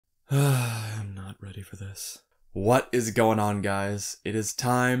I'm not ready for this. What is going on, guys? It is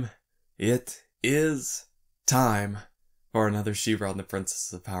time for another She-Ra and the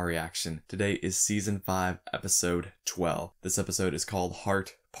Princess of Power reaction. Today is Season 5, Episode 12. This episode is called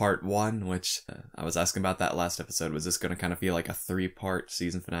Heart Part 1, which I was asking about that last episode. Was this going to kind of feel like a 3-part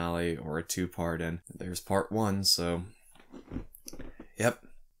season finale or a 2-part? And there's Part 1, so... Yep,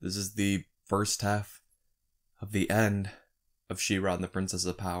 this is the first half of the end of She-Ra and the Princess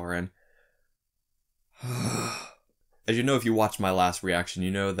of Power, and... As you know, if you watched my last reaction,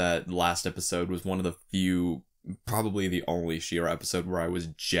 you know that last episode was one of the few, probably the only She-Ra episode where I was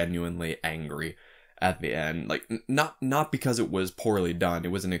genuinely angry at the end. Like, not because it was poorly done,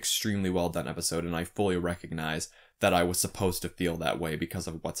 it was an extremely well done episode, and I fully recognize that I was supposed to feel that way because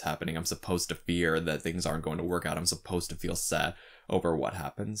of what's happening. I'm supposed to fear that things aren't going to work out. I'm supposed to feel sad over what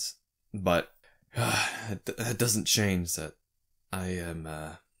happens. But, it doesn't change that I am,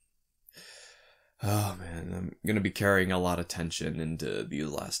 oh man, I'm gonna be carrying a lot of tension into these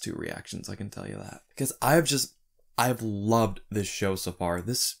last 2 reactions, I can tell you that. Because I've loved this show so far.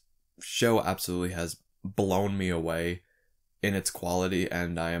 This show absolutely has blown me away in its quality,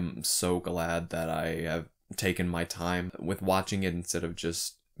 and I am so glad that I have taken my time with watching it instead of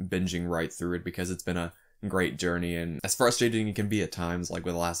just binging right through it, because it's been a great journey, and as frustrating it can be at times, like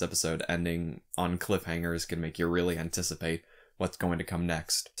with the last episode, ending on cliffhangers can make you really anticipate what's going to come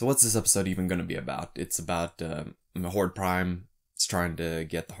next. So what's this episode even going to be about? It's about Horde Prime is trying to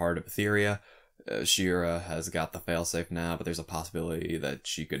get the heart of Etheria. She-Ra has got the failsafe now, but there's a possibility that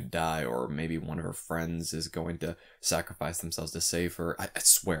she could die, or maybe one of her friends is going to sacrifice themselves to save her. I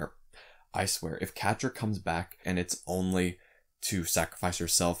swear, if Catra comes back and it's only to sacrifice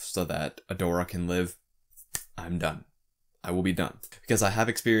herself so that Adora can live, I'm done. I will be done. Because I have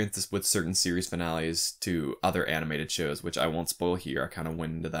experienced this with certain series finales to other animated shows, which I won't spoil here. I kind of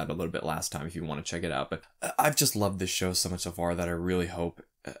went into that a little bit last time if you want to check it out. But I've just loved this show so much so far that I really hope...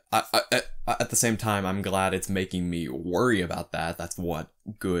 at the same time, I'm glad it's making me worry about that. That's what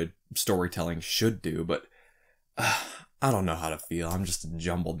good storytelling should do. But I don't know how to feel. I'm just a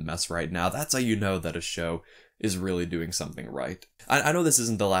jumbled mess right now. That's how you know that a show is really doing something right. I know this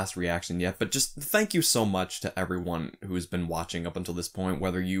isn't the last reaction yet, but just thank you so much to everyone who's been watching up until this point,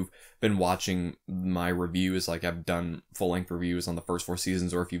 whether you've been watching my reviews, like I've done full-length reviews on the first 4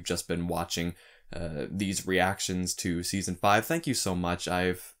 seasons, or if you've just been watching these reactions to Season 5. Thank you so much.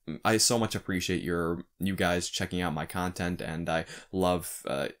 I so much appreciate you guys checking out my content, and I love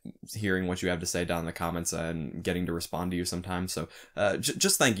hearing what you have to say down in the comments and getting to respond to you sometimes. So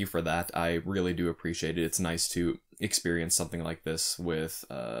just thank you for that. I really do appreciate it. It's nice to experience something like this with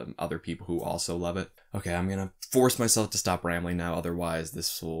other people who also love it. Okay, I'm gonna force myself to stop rambling now, otherwise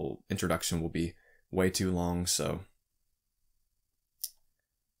this introduction will be way too long, so...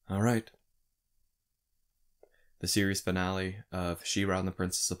 Alright. The series finale of She-Ra and the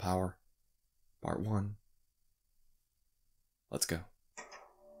Princess of Power, Part 1. Let's go.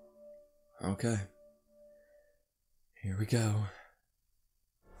 Okay. Here we go.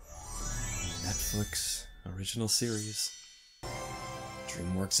 Netflix original series.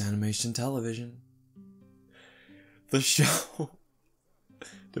 DreamWorks Animation Television. The show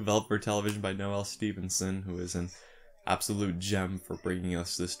developed for television by Noelle Stevenson, who is an absolute gem for bringing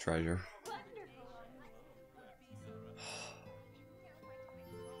us this treasure.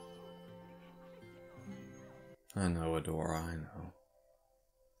 I know, Adora, I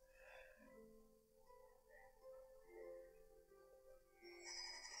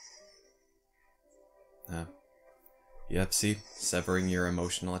know. Yep, see, severing your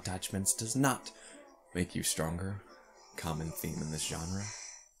emotional attachments does not make you stronger. Common theme in this genre.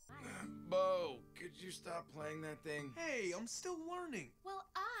 Bo, could you stop playing that thing? Hey, I'm still learning. Well,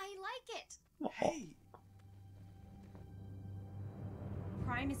 I like it. Hey.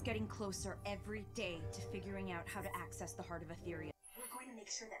 Prime is getting closer every day to figuring out how to access the heart of Etheria. We're going to make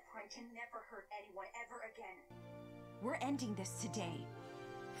sure that Prime can never hurt anyone ever again. We're ending this today.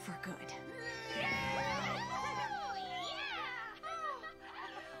 For good.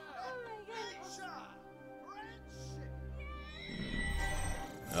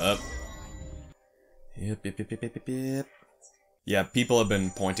 Yep. Yeah, people have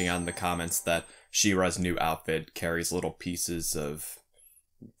been pointing out in the comments that She-Ra's new outfit carries little pieces of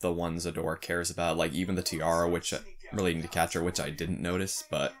the ones Adora cares about, like even the tiara, which relating to Catra, which I didn't notice,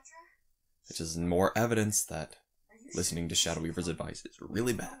 but it's just more evidence that listening to Shadow Weaver's advice is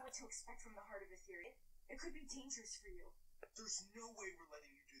really bad. What to expect from the heart of Etheria? It could be dangerous for you. There's no way we're letting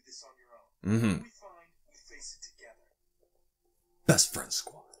you do this on your own. We find we face it together. Best friend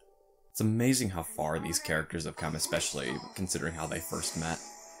squad. It's amazing how far these characters have come, especially considering how they first met.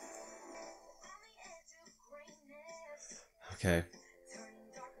 Okay.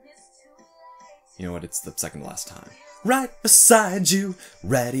 You know what? It's the second to last time. Right beside you,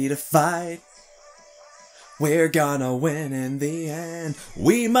 ready to fight. We're gonna win in the end.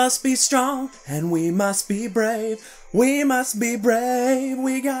 We must be strong and we must be brave. We must be brave.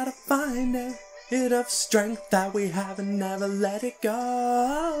 We gotta find a bit of strength that we have and never let it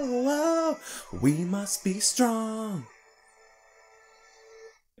go. We must be strong.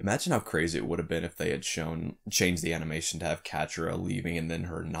 Imagine how crazy it would have been if they had changed the animation to have Katsura leaving and then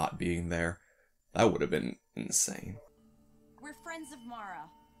her not being there. That would have been insane. We're friends of Mara.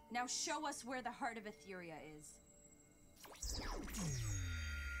 Now show us where the heart of Etheria is.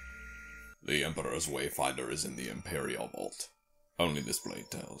 The Emperor's Wayfinder is in the Imperial Vault. Only this blade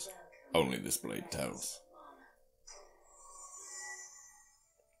tells. Only this blade tells.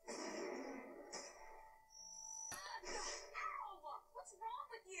 What's wrong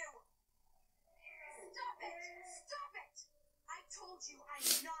with you? Stop it! Stop it! I told you I'm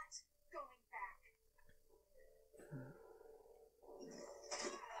not going back.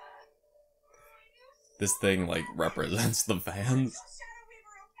 This thing, like, represents the fans. Shadow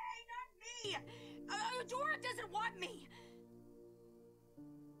Weaver, okay? Not me! Dora doesn't want me!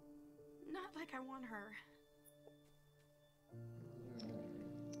 Not like I want her.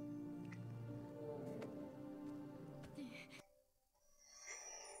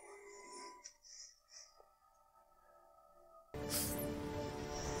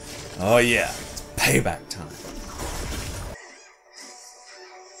 Oh yeah, it's payback time.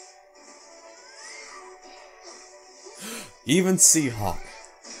 Even Seahawk.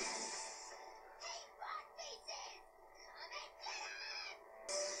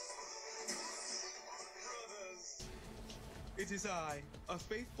 Brothers, it is I, a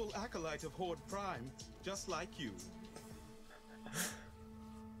faithful acolyte of Horde Prime, just like you.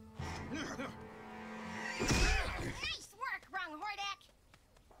 Nice work, wrong Hordak!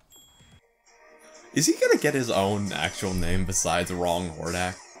 Is he gonna get his own actual name besides Wrong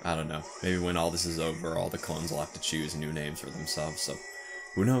Hordak? I don't know. Maybe when all this is over, all the clones will have to choose new names for themselves, so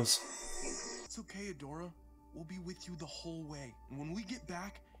who knows? It's okay, Adora. We'll be with you the whole way. And when we get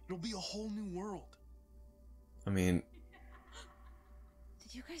back, it'll be a whole new world. I mean,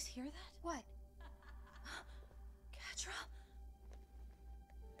 Did you guys hear that? What? Katra?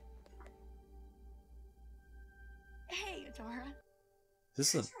 Hey, Adora.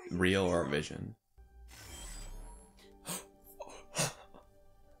 is this a real or a vision?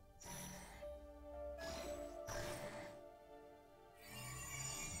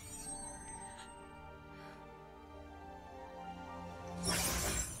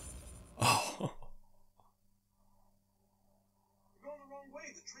 Oh. You're going the wrong way.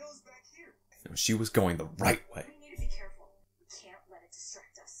 The trail is back here. No, she was going the right way. We need to be careful. We can't let it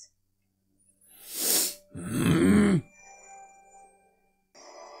distract us.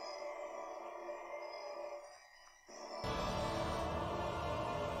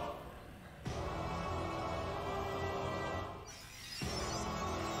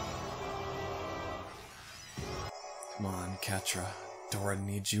 Come on, Katra. Dora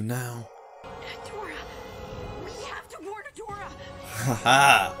needs you now. Adora! We have to warn Adora!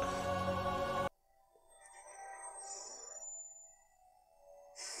 Haha!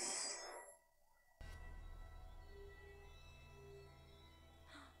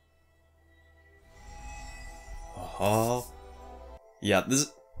 Oh. Yeah,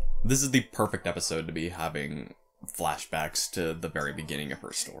 this is the perfect episode to be having flashbacks to the very beginning of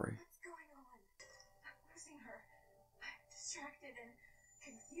her story. What's going on? I'm losing her. I'm distracted and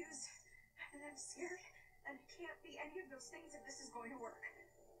confused, and I'm scared, and it can't be any of those things if this is going to work.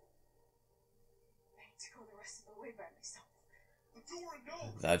 I need to go the rest of the way by myself. Adora,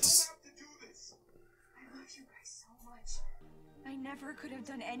 no! That's- You don't have to do this. I love you guys so much. I never could have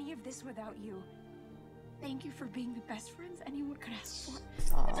done any of this without you. Thank you for being the best friends anyone could ask for.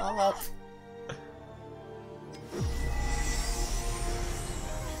 Stop.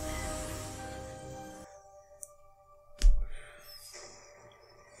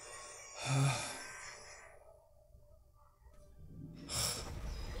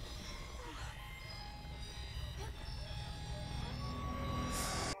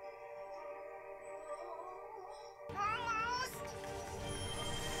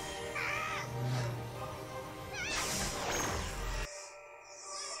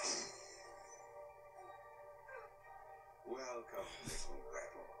 Welcome, little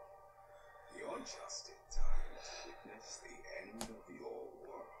rebel. You're just in time to witness the end of your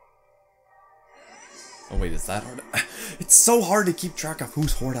world. Oh wait, is that hard? It's so hard to keep track of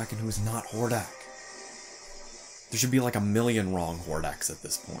who's Hordak and who's not Hordak. There should be like 1,000,000 wrong Hordaks at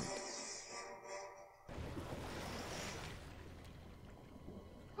this point.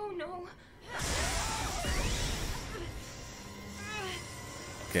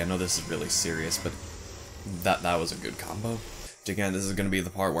 Okay, I know this is really serious, but that was a good combo. Again, this is going to be the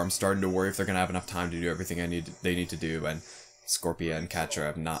part where I'm starting to worry if they're going to have enough time to do everything they need to do, and Scorpia and Catra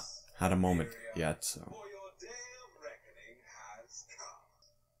have not had a moment yet, so... For your day of reckoning has come.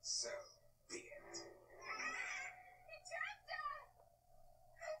 So be it.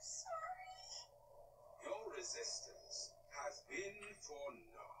 I'm sorry. Your resistance has been for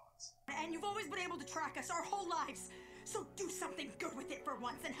naught. And you've always been able to track us our whole lives. So do something good with it for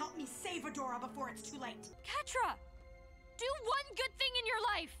once and help me save Adora before it's too late. Catra! Do one good thing in your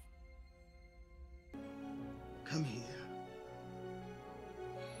life! Come here.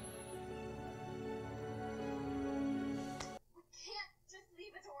 We can't just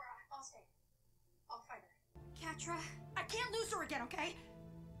leave Adora. I'll stay. I'll find her. Catra, I can't lose her again, okay?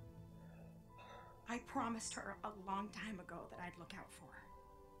 I promised her a long time ago that I'd look out for her.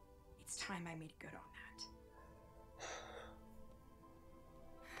 It's time I made good on that.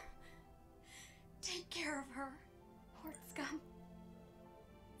 Take care of her, Horde Scum.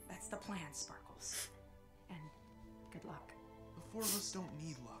 That's the plan, Sparkles. And good luck. The four of us don't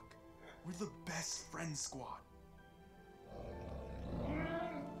need luck. We're the best friend squad.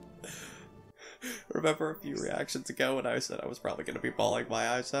 Remember a few reactions ago when I said I was probably going to be bawling my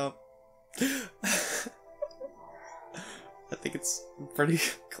eyes out? I think it's pretty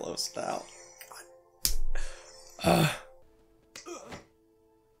close now. Oh.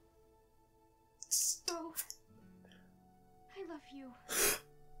 I love you.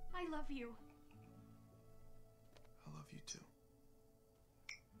 I love you. I love you too.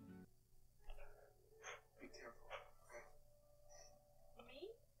 Be careful, okay? Me?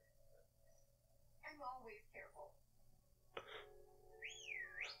 I'm always careful.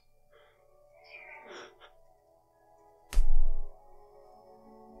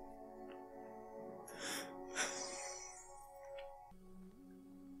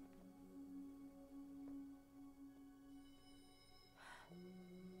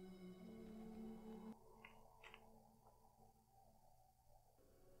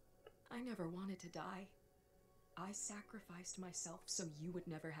 I never wanted to die. I sacrificed myself so you would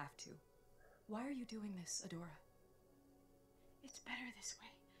never have to. Why are you doing this, Adora? It's better this way.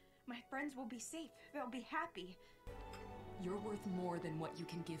 My friends will be safe. They'll be happy. You're worth more than what you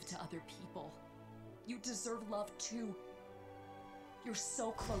can give to other people. You deserve love too. You're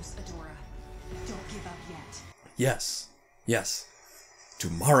so close, Adora. Don't give up yet. Yes. Yes.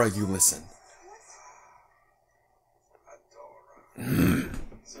 Tomorrow you listen. Adora.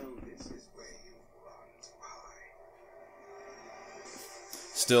 So this is where you've run to hide.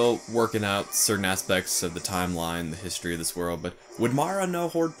 Still working out certain aspects of the timeline, the history of this world, but would Mara know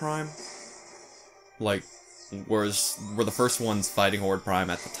Horde Prime? Like, were the first ones fighting Horde Prime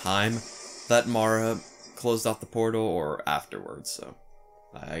at the time that Mara closed off the portal, or afterwards? So,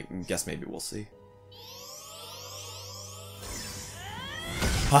 I guess maybe we'll see.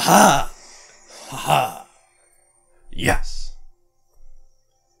 Haha! Haha! Yes!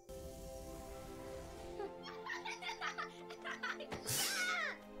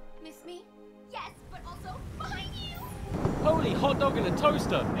 Miss me? Yes, but also behind you! Holy hot dog in a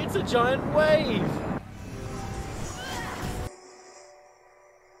toaster! It's a giant wave!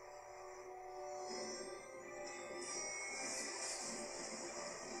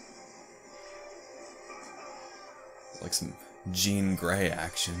 Like some Jean Grey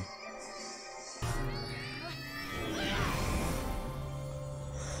action.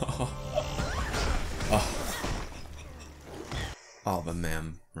 Oh, the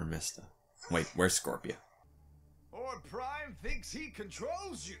Mermista. Wait, where's Scorpia? Horde Prime thinks he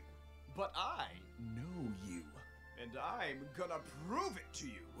controls you, but I know you, and I'm gonna prove it to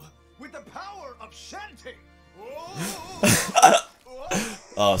you with the power of Shanty.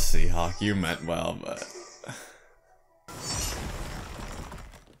 Oh, Seahawk, you meant well, but...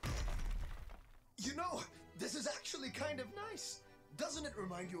 You know, this is actually kind of nice. Doesn't it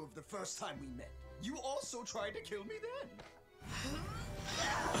remind you of the first time we met? You also tried to kill me then.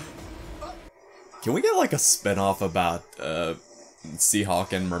 Can we get like a spin-off about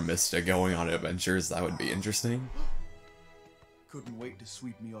Seahawk and Mermista going on adventures? That would be interesting. Couldn't wait to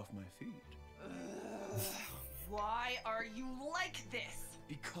sweep me off my feet. Why are you like this?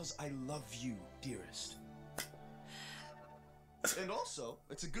 Because I love you, dearest. And also,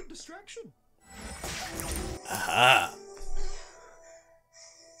 it's a good distraction. Aha!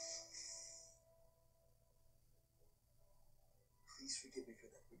 Please forgive me for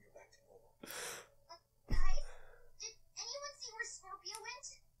that when you're back to normal. Guys, did anyone see where Scorpia went?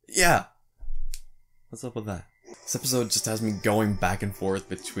 Yeah! What's up with that? This episode just has me going back and forth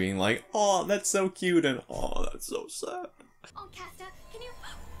between like, oh, that's so cute, and oh, that's so sad. Oh, Casta, can you...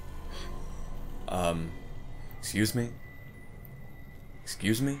 Excuse me?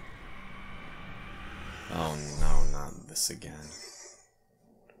 Excuse me? Oh no, not this again.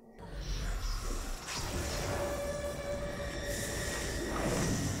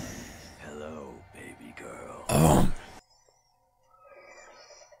 Hello, baby girl. A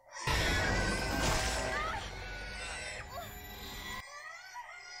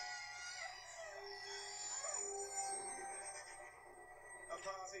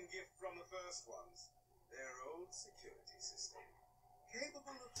parting gift from the first ones. Their old security system.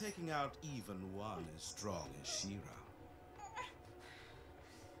 Capable of Taking out even one as strong as She-Ra.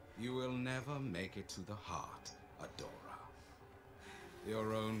 You will never make it to the heart, Adora.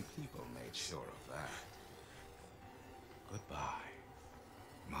 Your own people made sure of that. Goodbye,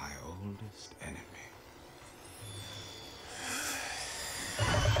 my oldest enemy.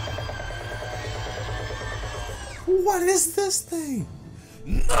 What is this thing?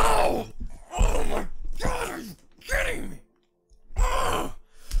 No! Oh my god, are you kidding me? Ugh.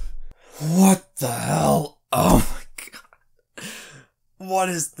 What the hell? Oh my god. What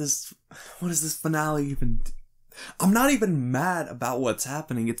is this? What is this finale even? I'm not even mad about what's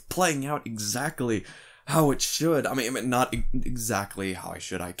happening. It's playing out exactly how it should. I mean not exactly how I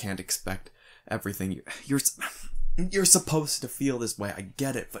should. I can't expect everything. You're supposed to feel this way. I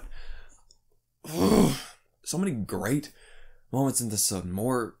get it, but ugh. So many great moments in this episode.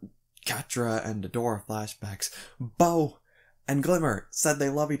 More Catra and Adora flashbacks. Bo and Glimmer said they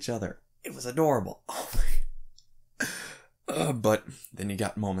love each other. It was adorable. Oh my. But then you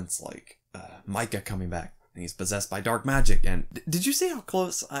got moments like Micah coming back. And he's possessed by dark magic. And did you see how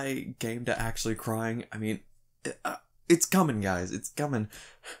close I came to actually crying? I mean, it's coming, guys. It's coming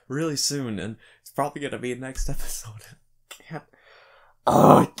really soon. And it's probably going to be next episode.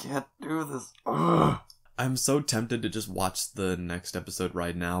 I can't do this. Ugh. I'm so tempted to just watch the next episode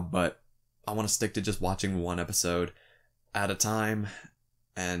right now, but I want to stick to just watching one episode at a time,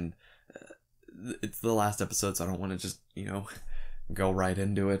 and it's the last episode, so I don't want to just, go right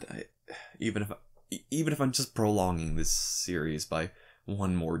into it. Even if I'm just prolonging this series by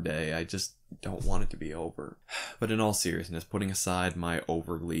one more day, I just don't want it to be over. But in all seriousness, putting aside my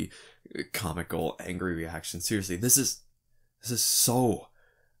overly comical, angry reaction, seriously, this is so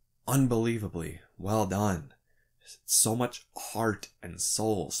unbelievably well done. So much heart and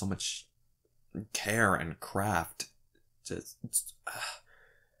soul, so much care and craft.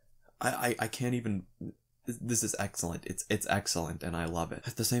 I can't even. This is excellent. It's excellent, and I love it.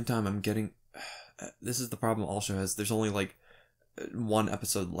 At the same time, I'm getting. This is the problem all show has. There's only like one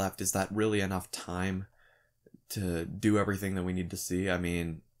episode left. Is that really enough time to do everything that we need to see? I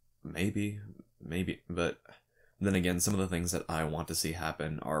mean, maybe, but then again, some of the things that I want to see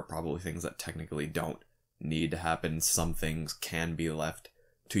happen are probably things that technically don't need to happen. Some things can be left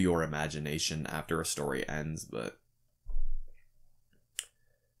to your imagination after a story ends, but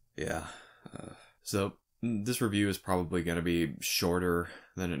yeah. So this review is probably going to be shorter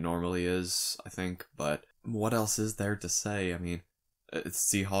than it normally is, I think, but what else is there to say? I mean, it's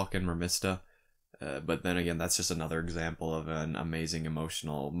Seahawk and Ramista, but then again, that's just another example of an amazing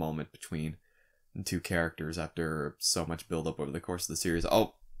emotional moment between two characters after so much build-up over the course of the series.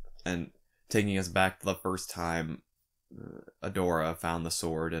 Oh, and taking us back to the first time Adora found the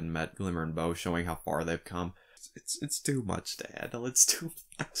sword and met Glimmer and Bo, showing how far they've come. It's too much to handle. It's too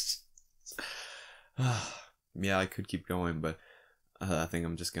much. Yeah, I could keep going, but I think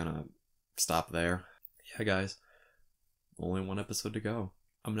I'm just gonna stop there. Yeah, guys, only one episode to go.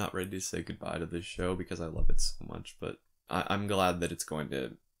 I'm not ready to say goodbye to this show because I love it so much, but I'm glad that it's going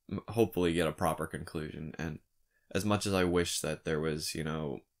to hopefully get a proper conclusion. And as much as I wish that there was,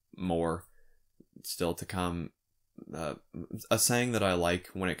 more still to come, a saying that I like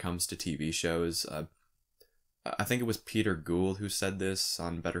when it comes to TV shows, I think it was Peter Gould who said this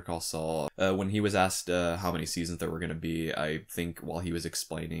on Better Call Saul, when he was asked how many seasons there were going to be. I think while he was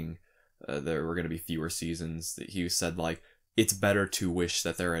explaining there were going to be fewer seasons, he said, like, it's better to wish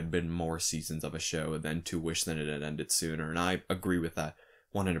that there had been more seasons of a show than to wish that it had ended sooner. And I agree with that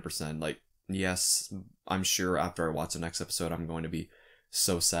 100%. Like, yes, I'm sure after I watch the next episode, I'm going to be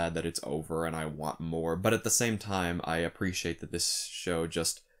so sad that it's over and I want more. But at the same time, I appreciate that this show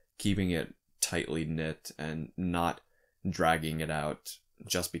just keeping it tightly knit and not dragging it out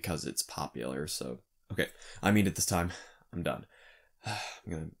just because it's popular. So, okay, I mean it this time. I'm done. I'm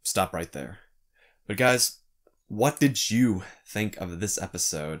gonna stop right there. But guys, what did you think of this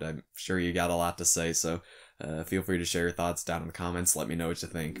episode? I'm sure you got a lot to say, so feel free to share your thoughts down in the comments. Let me know what you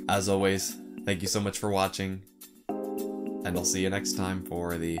think. As always, thank you so much for watching, and I'll see you next time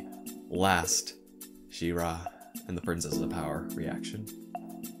for the last She-Ra. and the Princess of Power reaction.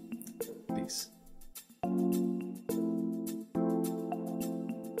 Peace.